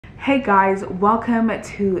Hey guys, welcome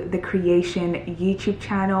to the Creation YouTube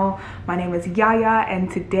channel. My name is Yaya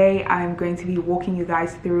and today I'm going to be walking you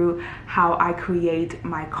guys through how I create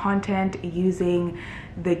my content using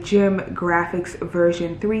the Gym Graphics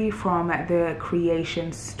version 3 from the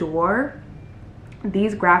Creation store.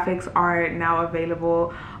 These graphics are now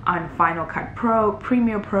available on Final Cut Pro,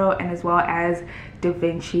 Premiere Pro, and as well as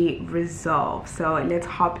DaVinci Resolve. So let's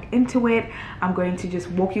hop into it. I'm going to just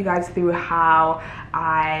walk you guys through how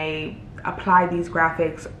I apply these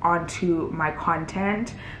graphics onto my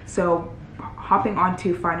content. So hopping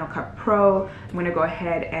onto Final Cut Pro, I'm going to go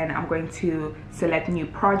ahead and I'm going to select new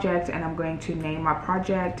project and I'm going to name my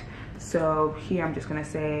project. So here I'm just going to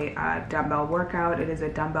say dumbbell workout. It is a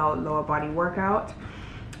dumbbell lower body workout,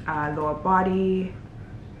 lower body.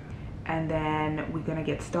 And then we're going to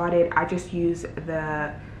get started. I just use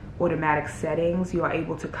the automatic settings. You are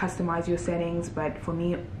able to customize your settings, but for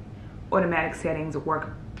me, automatic settings work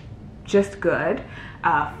just good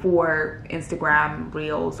for Instagram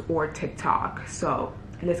Reels or TikTok. So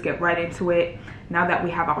let's get right into it. Now that we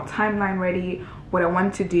have our timeline ready, what I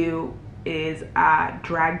want to do is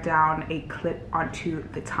drag down a clip onto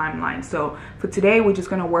the timeline. So for today, we're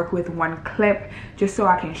just going to work with one clip just so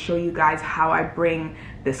I can show you guys how I bring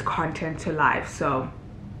this content to life. So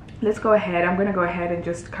let's go ahead. I'm going to go ahead and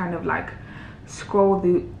just kind of like scroll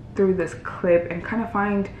through this clip and kind of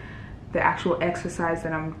find the actual exercise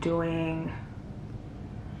that I'm doing.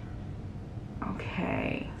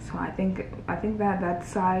 Okay, so I think that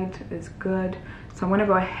side is good. So I'm going to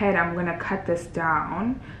go ahead, I'm going to cut this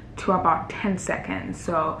down to about 10 seconds.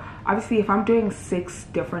 So obviously if I'm doing 6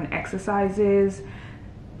 different exercises,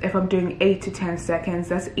 if I'm doing 8 to 10 seconds,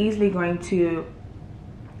 that's easily going to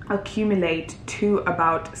accumulate to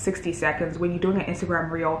about 60 seconds. When you're doing an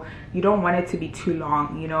Instagram reel, you don't want it to be too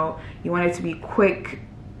long, you know, you want it to be quick,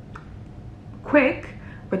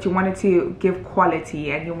 but you want it to give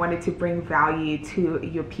quality and you want it to bring value to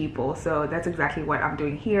your people. So that's exactly what I'm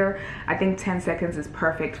doing here. I think 10 seconds is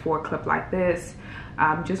perfect for a clip like this.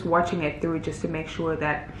 Just watching it through just to make sure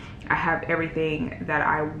that I have everything that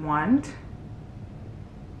I want.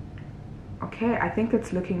 Okay, I think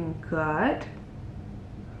it's looking good.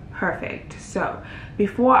 Perfect. So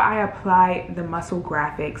before I apply the muscle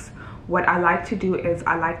graphics, what I like to do is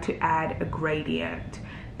I like to add a gradient.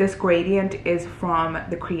 This gradient is from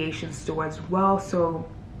the Creation store as well. So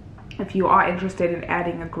if you are interested in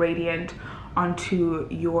adding a gradient onto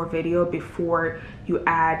your video before you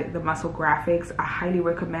add the muscle graphics, I highly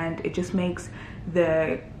recommend. It just makes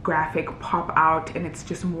the graphic pop out and it's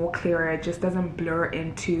just more clearer. It just doesn't blur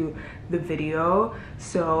into the video.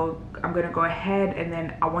 So I'm gonna go ahead and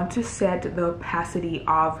then I want to set the opacity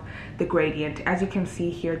of the gradient. As you can see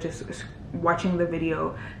here, just watching the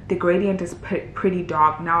video, the gradient is pretty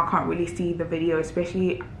dark. Now I can't really see the video,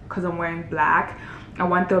 especially because I'm wearing black. I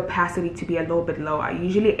want the opacity to be a little bit lower.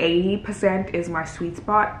 Usually 80% is my sweet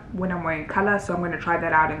spot when I'm wearing color, so I'm going to try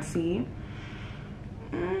that out and see.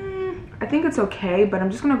 I think it's okay, but I'm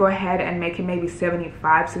just going to go ahead and make it maybe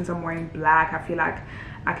 75 since I'm wearing black. I feel like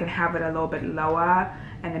I can have it a little bit lower,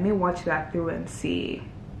 and let me watch that through and see.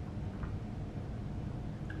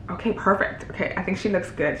 Okay, perfect. Okay, I think she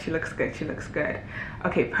looks good. She looks good. She looks good.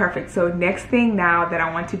 Okay, perfect. So next thing now that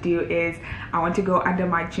I want to do is I want to go under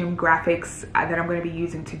my gym graphics that I'm going to be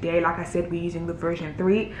using today. Like I said, we're using the version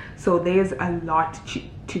 3. So there's a lot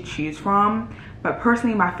to choose from. But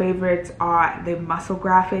personally, my favorites are the muscle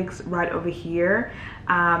graphics right over here.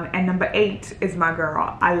 And number 8 is my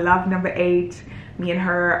girl. I love number 8. Me and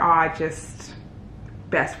her are just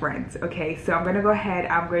best friends. Okay, so I'm going to go ahead.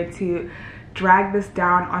 I'm going to drag this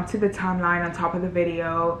down onto the timeline on top of the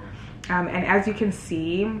video, and as you can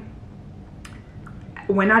see,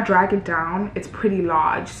 when I drag it down, it's pretty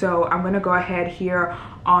large. So I'm going to go ahead here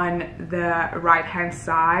on the right hand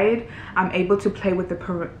side. I'm able to play with the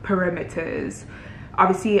perimeters.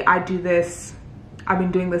 Obviously I've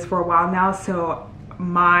been doing this for a while now, so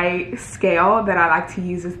my scale that I like to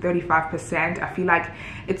use is 35%. I feel like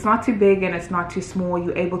it's not too big and it's not too small.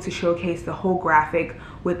 You're able to showcase the whole graphic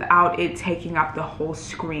without it taking up the whole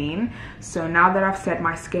screen. So now that I've set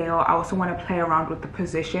my scale, I also want to play around with the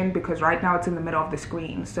position because right now it's in the middle of the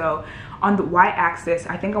screen. So on the y-axis,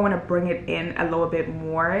 I think I want to bring it in a little bit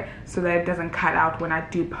more so that it doesn't cut out when I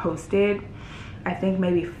do post it. I think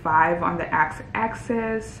maybe 5 on the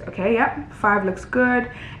x-axis. Okay, yep, 5 looks good.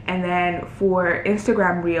 And then for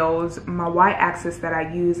Instagram Reels, my y-axis that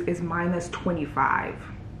I use is -25.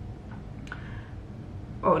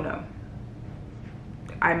 Oh no,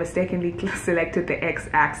 I mistakenly selected the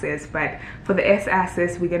x-axis, but for the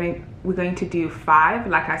x-axis we're going to do 5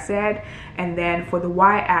 like I said, and then for the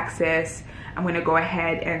y-axis I'm going to go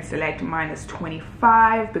ahead and select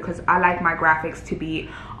 -25 because I like my graphics to be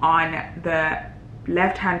on the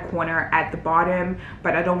left hand corner at the bottom,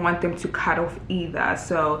 but I don't want them to cut off either.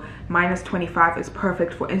 So -25 is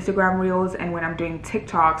perfect for Instagram reels, and when I'm doing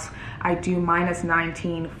TikToks I do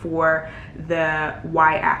 -19 for the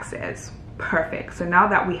y-axis. Perfect. So now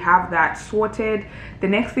that we have that sorted, the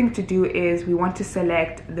next thing to do is we want to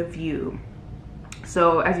select the view.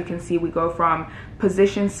 So as you can see, we go from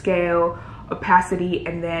position, scale, opacity,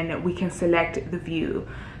 and then we can select the view.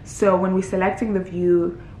 So when we're selecting the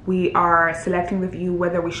view, we are selecting the view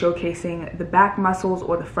whether we're showcasing the back muscles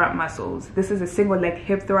or the front muscles. This is a single leg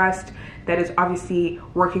hip thrust that is obviously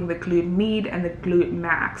working the glute med and the glute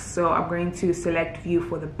max. So I'm going to select view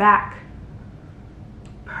for the back.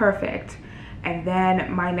 Perfect. And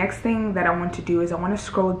then my next thing that I want to do is I want to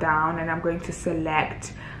scroll down, and I'm going to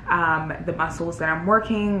select the muscles that I'm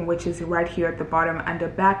working, which is right here at the bottom under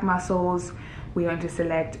back muscles. We're going to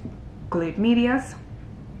select glute medius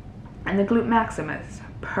and the glute maximus.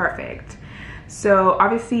 Perfect. So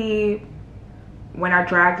obviously when I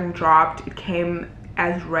dragged and dropped, it came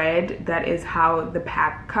as red. That is how the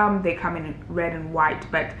pack come. They come in red and white,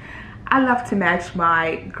 but I love to match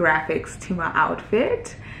my graphics to my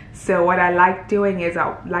outfit. So what I like doing is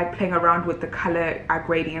I like playing around with the color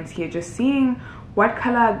gradients here, just seeing what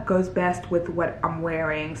color goes best with what I'm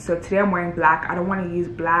wearing. So today I'm wearing black. I don't want to use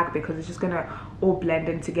black because it's just gonna all blend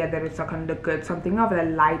in together. It's not gonna look good. Something of a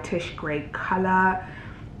lightish gray color.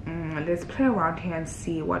 Let's play around here and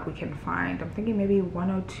see what we can find. I'm thinking maybe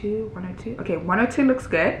 102. Okay, 102 looks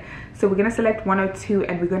good. So we're gonna select 102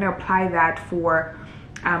 and we're gonna apply that for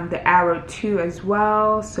the arrow 2 as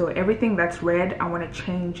well. So everything that's red, I want to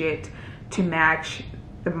change it to match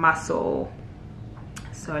the muscle.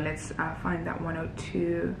 So let's find that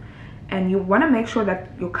 102. And you want to make sure that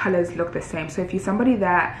your colors look the same. So if you're somebody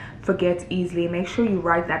that forgets easily, make sure you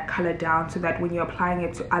write that color down so that when you're applying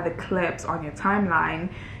it to other clips on your timeline,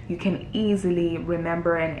 you can easily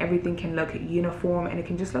remember and everything can look uniform and it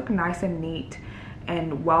can just look nice and neat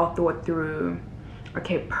and well thought through.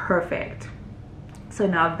 Okay, perfect. So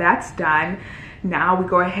now that's done. Now we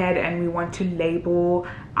go ahead and we want to label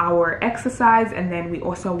our exercise, and then we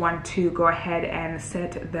also want to go ahead and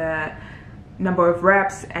set the number of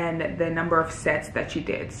reps and the number of sets that you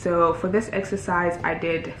did. So for this exercise I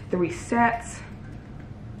did 3 sets,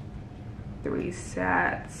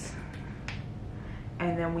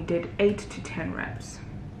 and then we did 8 to 10 reps.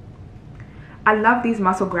 I love these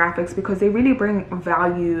muscle graphics because they really bring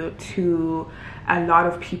value to a lot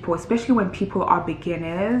of people, especially when people are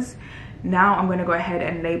beginners. Now I'm going to go ahead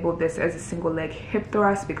and label this as a single leg hip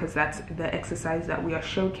thrust because that's the exercise that we are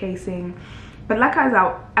showcasing. But like as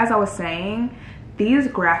I was saying, these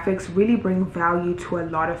graphics really bring value to a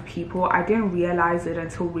lot of people. I didn't realize it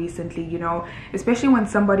until recently, you know, especially when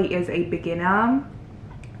somebody is a beginner.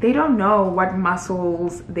 They don't know what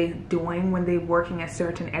muscles they're doing when they're working a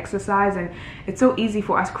certain exercise, and it's so easy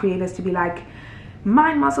for us creators to be like,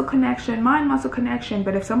 mind muscle connection,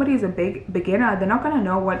 but if somebody is a big beginner, they're not going to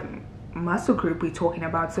know what muscle group we're talking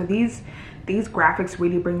about. So these graphics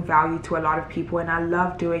really bring value to a lot of people, and I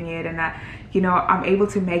love doing it. And I'm able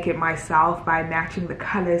to make it myself by matching the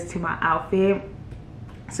colors to my outfit.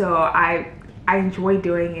 So I enjoy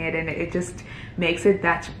doing it, and it just makes it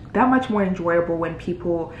that much more enjoyable when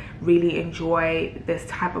people really enjoy this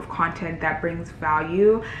type of content that brings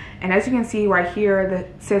value. And as you can see right here,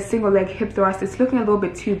 that says single leg hip thrust. It's looking a little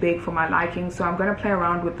bit too big for my liking, so I'm going to play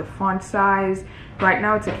around with the font size. Right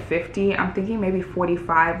now it's at 50. I'm thinking maybe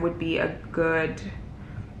 45 would be a good,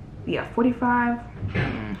 yeah, 45.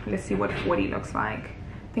 Let's see what 40 looks like.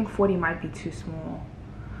 I think 40 might be too small.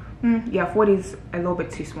 Yeah, 40 is a little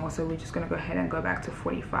bit too small, so we're just going to go ahead and go back to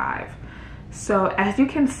 45. So as you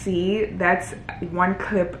can see, that's one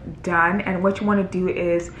clip done, and what you want to do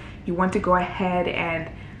is you want to go ahead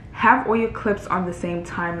and have all your clips on the same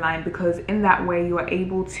timeline, because in that way you are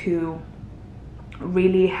able to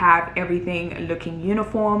really have everything looking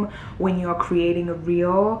uniform when you're creating a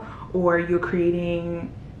reel, or you're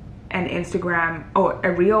creating an Instagram or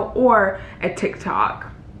a reel or a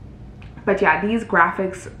TikTok. But yeah, these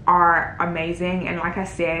graphics are amazing, and like I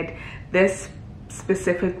said, this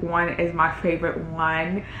specific one is my favorite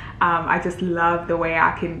one. I just love the way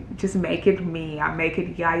I can just make it me. I make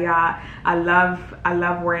it Yaya. I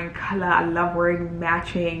love wearing color. I love wearing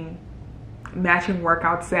matching matching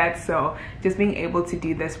workout sets. So just being able to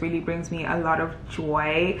do this really brings me a lot of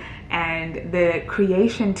joy, and the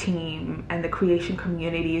creation team and the creation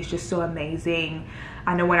community is just so amazing.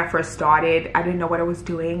 I know when I first started, I didn't know what I was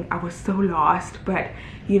doing. I was so lost, but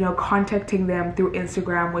you know, contacting them through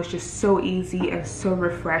Instagram was just so easy and so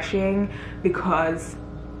refreshing, because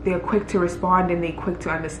they're quick to respond and they're quick to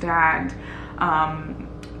understand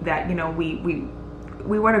that, you know,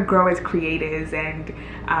 we want to grow as creators, and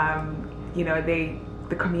you know,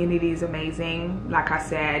 the community is amazing. Like I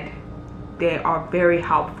said, they are very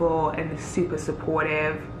helpful and super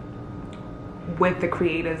supportive with the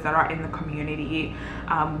creators that are in the community,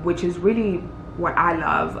 which is really what I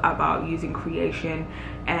love about using creation.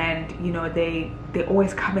 And you know, they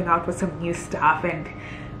always coming out with some new stuff, and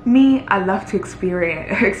me, I love to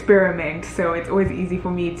experiment, so it's always easy for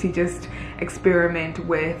me to just experiment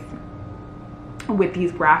with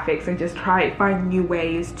these graphics and just find new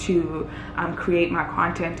ways to create my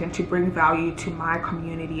content and to bring value to my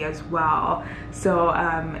community as well. So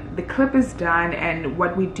the clip is done, and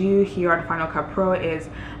what we do here on Final Cut Pro is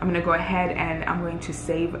I'm going to go ahead and I'm going to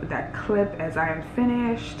save that clip as I am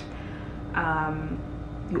finished.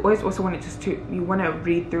 You always also want to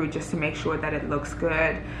read through just to make sure that it looks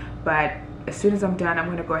good, but as soon as I'm done, I'm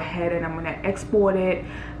going to go ahead and I'm going to export it.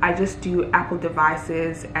 I just do Apple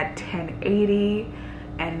devices at 1080,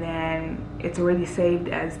 and then it's already saved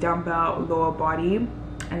as dumbbell lower body,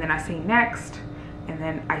 and then I say next, and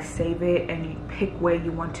then I save it, and you pick where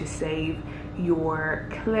you want to save your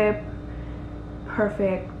clip.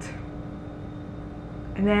 Perfect.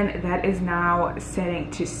 And then that is now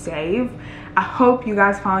setting to save. I hope you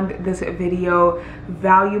guys found this video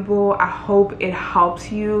valuable. I hope it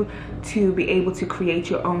helps you to be able to create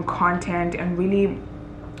your own content and really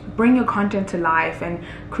bring your content to life and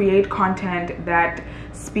create content that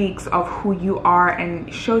speaks of who you are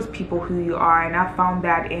and shows people who you are. And I found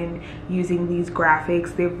that in using these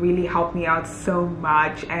graphics, they've really helped me out so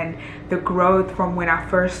much, and the growth from when I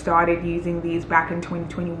first started using these back in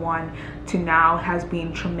 2021 to now has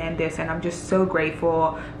been tremendous, and I'm just so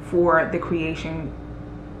grateful for the creation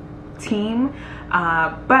team.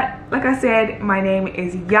 But like I said, my name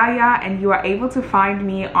is Yaya, and you are able to find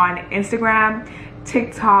me on Instagram,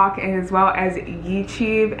 TikTok, and as well as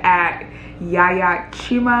YouTube at Yaya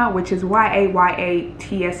Tshuma, which is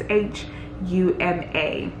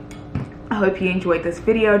YAYATSHUMA. I hope you enjoyed this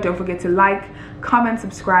video. Don't forget to like, comment,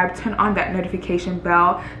 subscribe, turn on that notification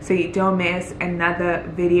bell so you don't miss another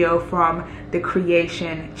video from the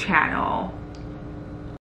creation channel.